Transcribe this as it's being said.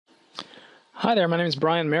Hi there, my name is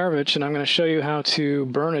Brian Marovich, and I'm going to show you how to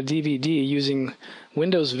burn a DVD using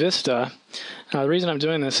Windows Vista. The reason I'm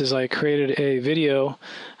doing this is I created a video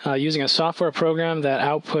using a software program that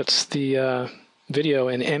outputs the video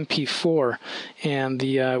in MP4, and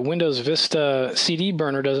the Windows Vista CD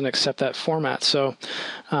burner doesn't accept that format. So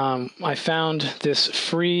I found this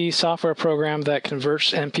free software program that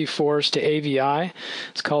converts MP4s to AVI.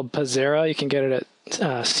 It's called Pazera. You can get it at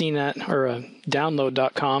CNET or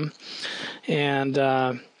download.com. And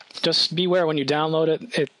just beware when you download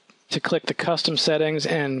it to click the custom settings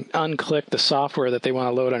and unclick the software that they want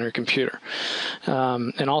to load on your computer.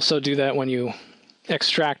 And also do that when you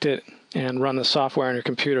extract it and run the software on your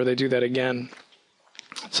computer. They do that again.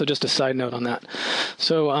 So just a side note on that.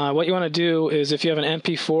 So what you want to do is, if you have an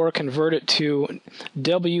MP4, convert it to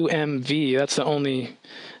WMV. That's the only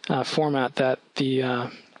format that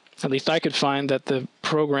at least I could find that the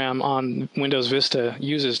program on Windows Vista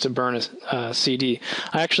uses to burn a CD.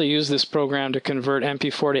 I actually use this program to convert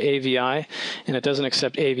MP4 to AVI, and it doesn't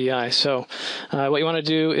accept AVI. So what you want to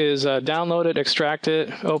do is download it, extract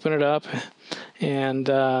it, open it up, and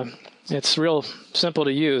it's real simple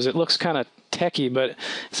to use. It looks kind of techie, but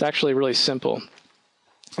it's actually really simple.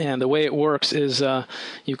 And the way it works is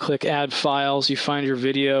you click Add Files, you find your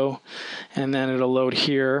video, and then it'll load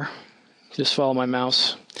here. Just follow my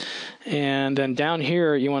mouse. And then down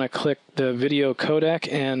here, you want to click the video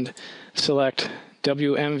codec and select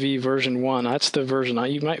WMV version 1. That's the version.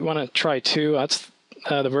 You might want to try 2. That's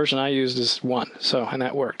the version I used is 1. So, and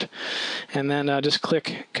that worked. And then just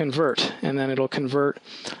click Convert, and then it'll convert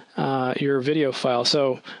your video file.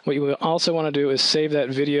 So what you also want to do is save that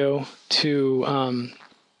video to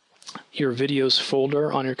your videos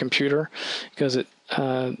folder on your computer, because it,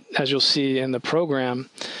 as you'll see in the program,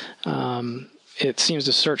 it seems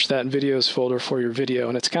to search that videos folder for your video,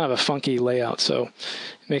 and it's kind of a funky layout, so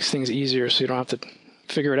it makes things easier so you don't have to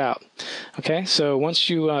figure it out. Okay, so once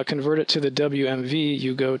you convert it to the WMV,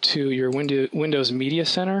 you go to your Windows Media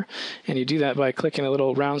Center, and you do that by clicking a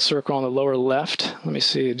little round circle on the lower left. Let me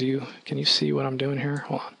see, can you see what I'm doing here?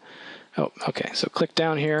 Hold on. Oh, okay, so click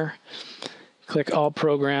down here, click All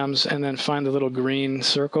Programs, and then find the little green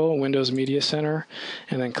circle, Windows Media Center,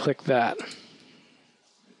 and then click that.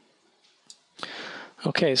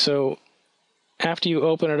 Okay, so after you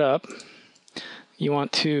open it up, you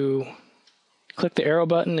want to click the arrow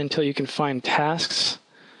button until you can find Tasks.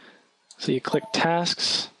 So you click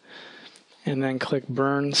Tasks, and then click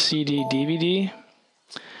Burn CD DVD,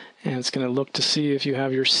 and it's going to look to see if you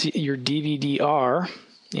have your DVD-R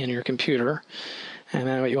in your computer. And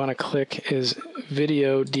then what you want to click is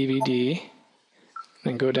Video DVD,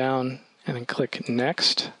 then go down and then click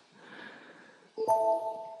Next.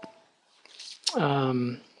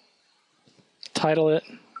 Title it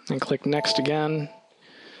and click Next again.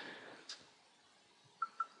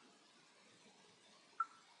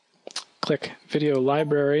 Click Video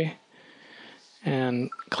Library and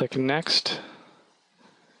click Next.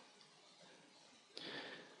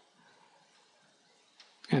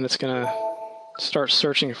 And it's going to start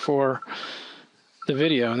searching for the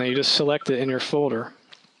video, and then you just select it in your folder.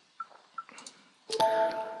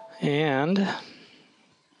 And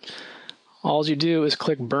all you do is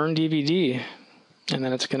click Burn DVD, and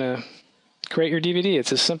then it's going to create your DVD.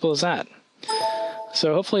 It's as simple as that.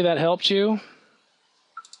 So hopefully that helped you.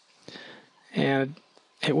 And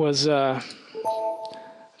it was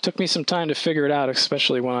took me some time to figure it out,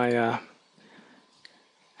 especially when I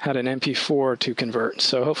had an MP4 to convert.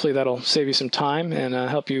 So hopefully that'll save you some time and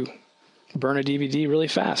help you burn a DVD really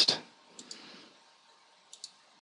fast.